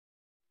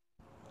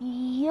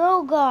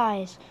Yo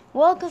guys,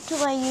 welcome to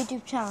my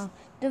YouTube channel.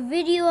 The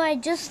video I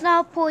just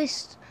now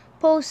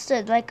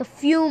posted like a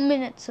few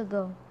minutes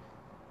ago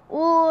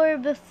or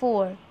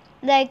before.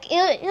 Like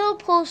it'll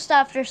post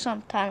after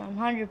some time,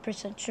 I'm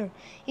 100% sure.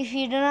 If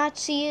you do not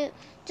see it,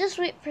 just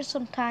wait for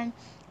some time.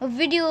 A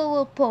video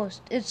will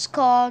post. It's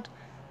called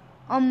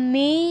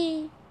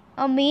Amazing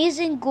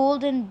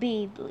Golden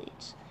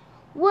Beyblades.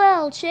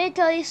 Well, should I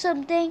tell you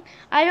something?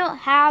 I don't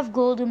have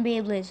golden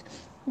Beyblades.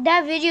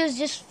 That video is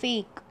just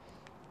fake.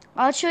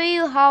 I'll show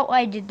you how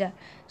I did that.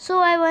 So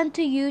I went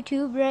to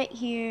YouTube right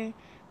here,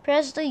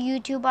 pressed the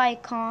YouTube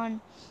icon,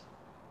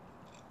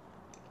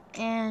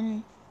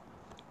 and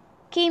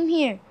came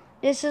here.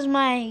 This is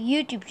my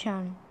YouTube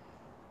channel.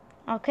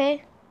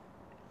 Okay?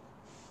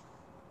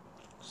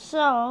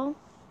 So,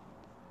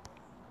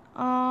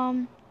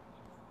 to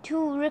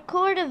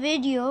record a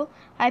video,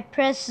 I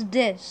press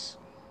this.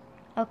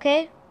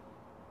 Okay?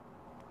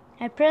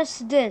 I press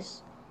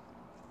this.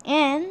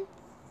 And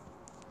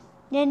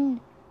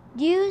then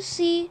do you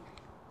see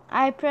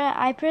I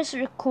press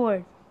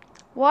record.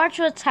 Watch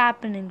what's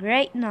happening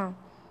right now.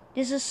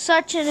 This is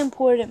such an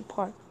important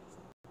part.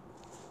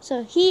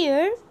 So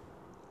here,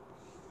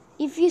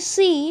 if you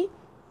see,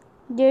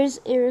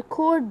 there's a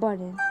record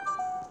button.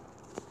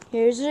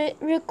 Here's it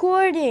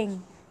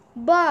recording.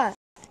 But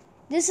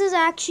this is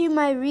actually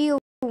my real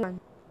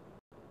one.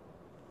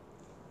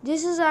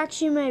 This is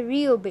actually my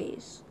real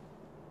base.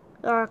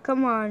 Oh,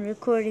 come on,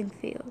 recording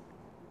failed.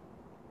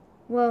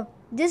 Well,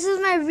 this is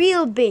my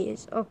real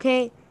base,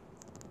 okay?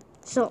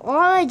 So all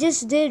I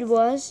just did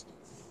was,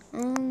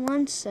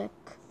 one sec.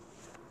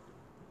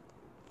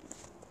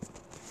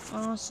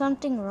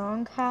 Something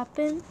wrong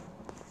happened.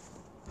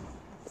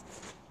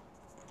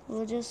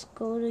 We'll just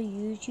go to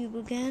YouTube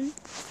again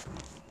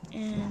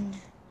and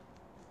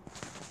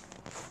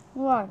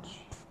watch.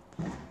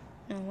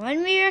 Now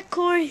when we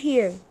record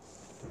here,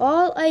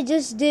 all I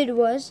just did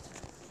was,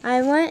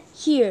 I went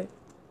here.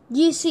 Do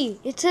you see?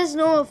 It says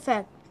no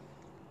effect.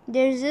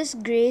 There's this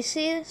gray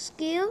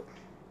scale,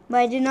 but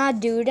I did not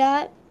do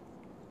that.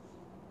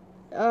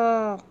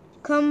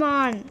 Come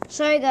on.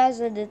 Sorry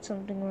guys, I did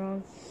something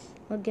wrong.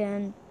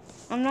 Again,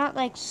 I'm not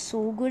like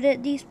so good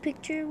at these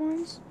picture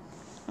ones.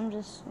 I'm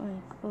just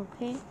like,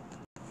 okay.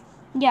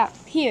 Yeah,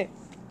 here.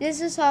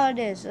 This is how it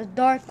is, a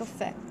dark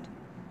effect.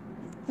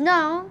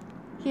 Now,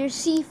 here's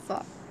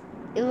Sifa.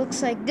 It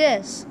looks like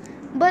this.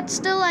 But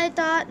still I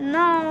thought,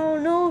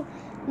 no,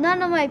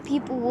 none of my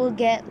people will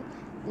get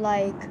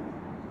like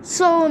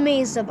so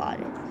amazed about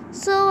it.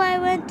 So I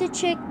went to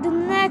check the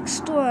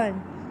next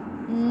one.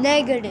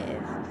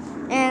 Negative.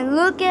 And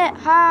look at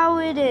how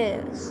it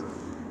is.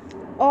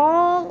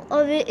 All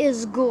of it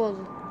is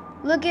gold.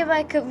 Look at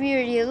my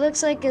community. It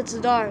looks like it's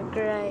dark,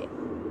 right?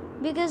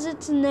 Because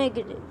it's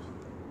negative.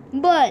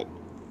 But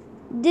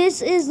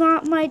this is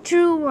not my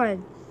true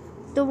one.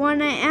 The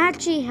one I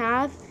actually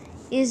have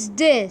is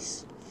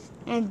this.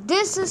 And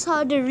this is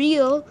how the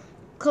real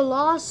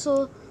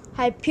Colossal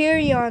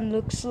Hyperion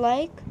looks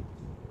like.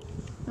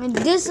 And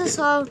this is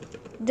how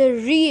the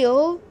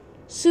real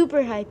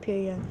Super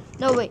Hyperion.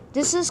 No, wait.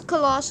 This is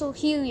Colossal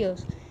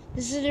Helios.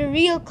 This is the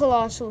real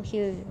Colossal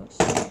Helios.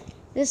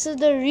 This is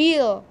the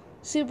real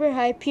Super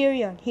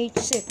Hyperion,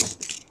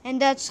 H6.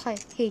 And that's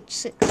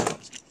H6.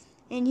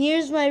 And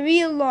here's my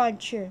real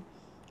launcher,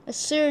 a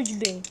Surge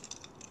Bay.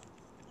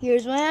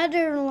 Here's my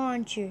other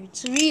launcher.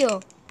 It's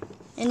real.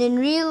 And in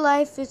real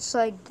life, it's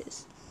like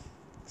this.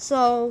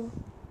 So,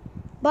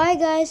 bye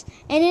guys,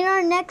 and in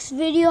our next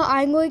video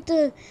I'm going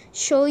to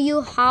show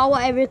you how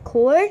I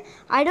record.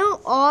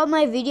 All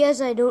my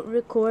videos I don't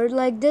record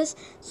like this.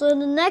 So in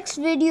the next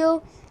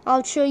video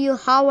I'll show you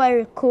how I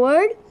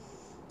record,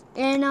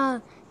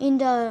 and in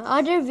the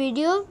other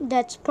video,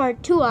 that's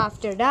part 2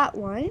 after that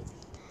one,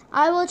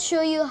 I will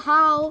show you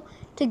how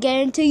to get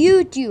into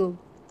YouTube.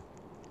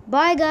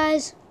 Bye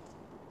guys.